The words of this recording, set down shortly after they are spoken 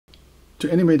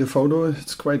To animate a photo,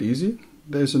 it's quite easy.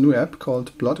 There's a new app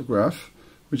called Plotagraph,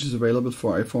 which is available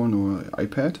for iPhone or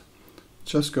iPad.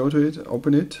 Just go to it,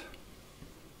 open it,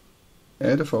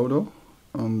 add a photo.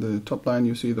 On the top line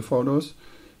you see the photos,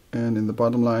 and in the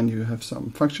bottom line you have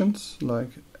some functions like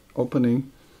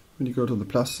opening when you go to the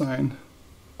plus sign,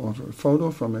 or a photo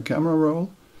from a camera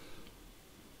roll.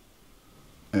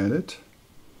 Add it.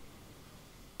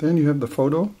 Then you have the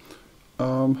photo.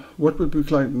 What would be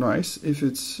quite nice if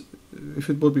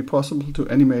it would be possible to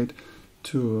animate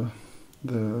to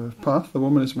the path the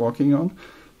woman is walking on,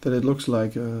 that it looks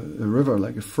like a river,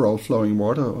 like a flowing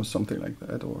water or something like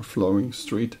that, or a flowing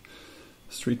street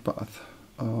path.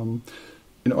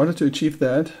 In order to achieve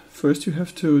that, first you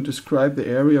have to describe the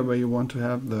area where you want to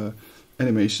have the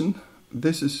animation.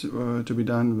 This is to be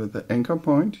done with the anchor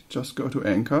point. Just go to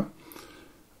anchor,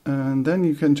 and then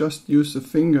you can just use the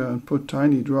finger and put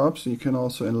tiny drops. You can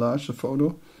also enlarge the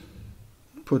photo,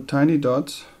 put tiny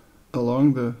dots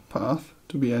along the path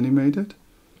to be animated.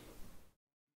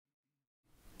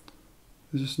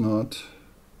 This is not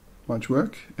much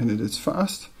work, and it is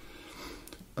fast.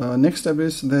 Next step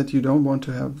is that you don't want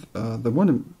to have the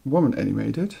woman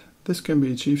animated. This can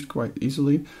be achieved quite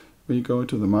easily when you go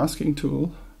to the masking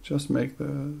tool. Just make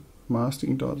the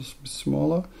masking dots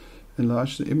smaller,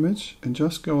 enlarge the image, and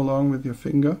just go along with your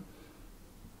finger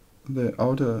the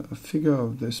outer figure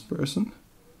of this person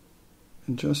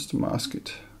and just mask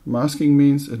it. Masking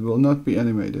means it will not be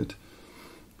animated.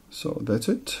 So that's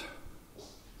it,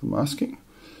 the masking.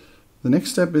 The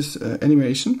next step is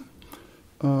animation.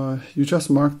 You just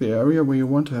mark the area where you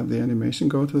want to have the animation.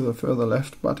 Go to the further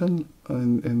left button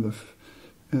in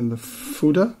the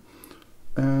footer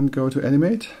and go to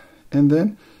animate, and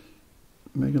then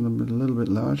make it a little bit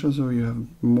larger so you have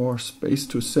more space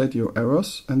to set your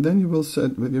arrows, and then you will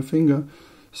set with your finger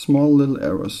small little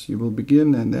arrows. You will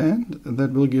begin and end, and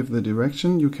that will give the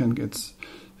direction. You can get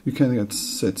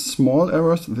set small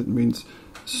arrows, that means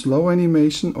slow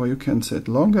animation, or you can set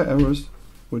longer arrows,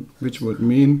 which would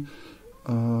mean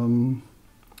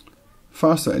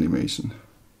faster animation.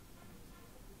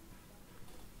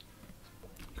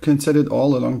 You can set it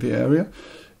all along the area.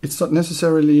 It's not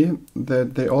necessarily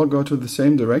that they all go to the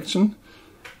same direction,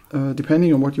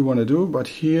 depending on what you want to do, but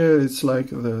here it's like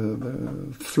the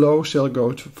flow shall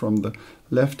go from the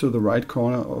left to the right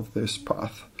corner of this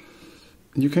path.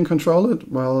 You can control it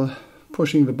while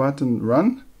pushing the button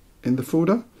run in the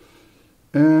footer,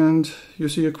 and you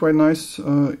see a quite nice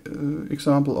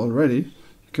example already.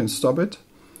 You can stop it.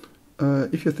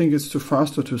 If you think it's too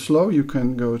fast or too slow, you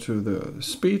can go to the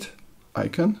speed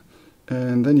icon,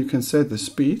 and then you can set the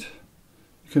speed.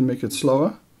 You can make it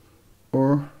slower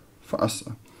or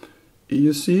faster.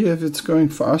 You see, if it's going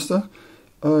faster,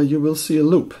 you will see a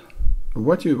loop.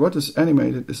 What is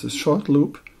animated is a short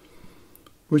loop,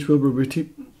 which will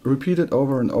be repeated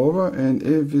over and over, and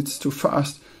if it's too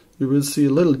fast, you will see a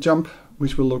little jump,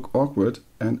 which will look awkward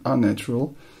and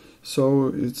unnatural.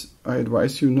 So I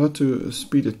advise you not to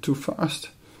speed it too fast,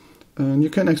 and you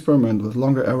can experiment with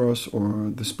longer arrows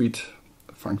or the speed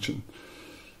function.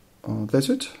 That's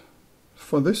it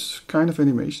for this kind of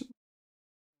animation.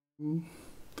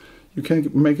 You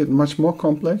can make it much more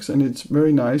complex, and it's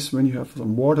very nice when you have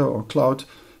some water or cloud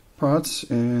parts,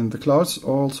 and the clouds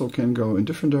also can go in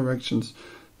different directions.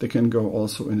 They can go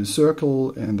also in a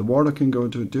circle, and the water can go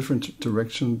to a different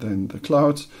direction than the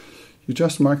clouds. You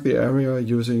just mark the area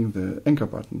using the anchor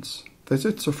buttons. That's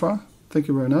it so far. Thank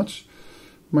you very much.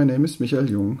 My name is Michael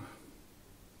Jung.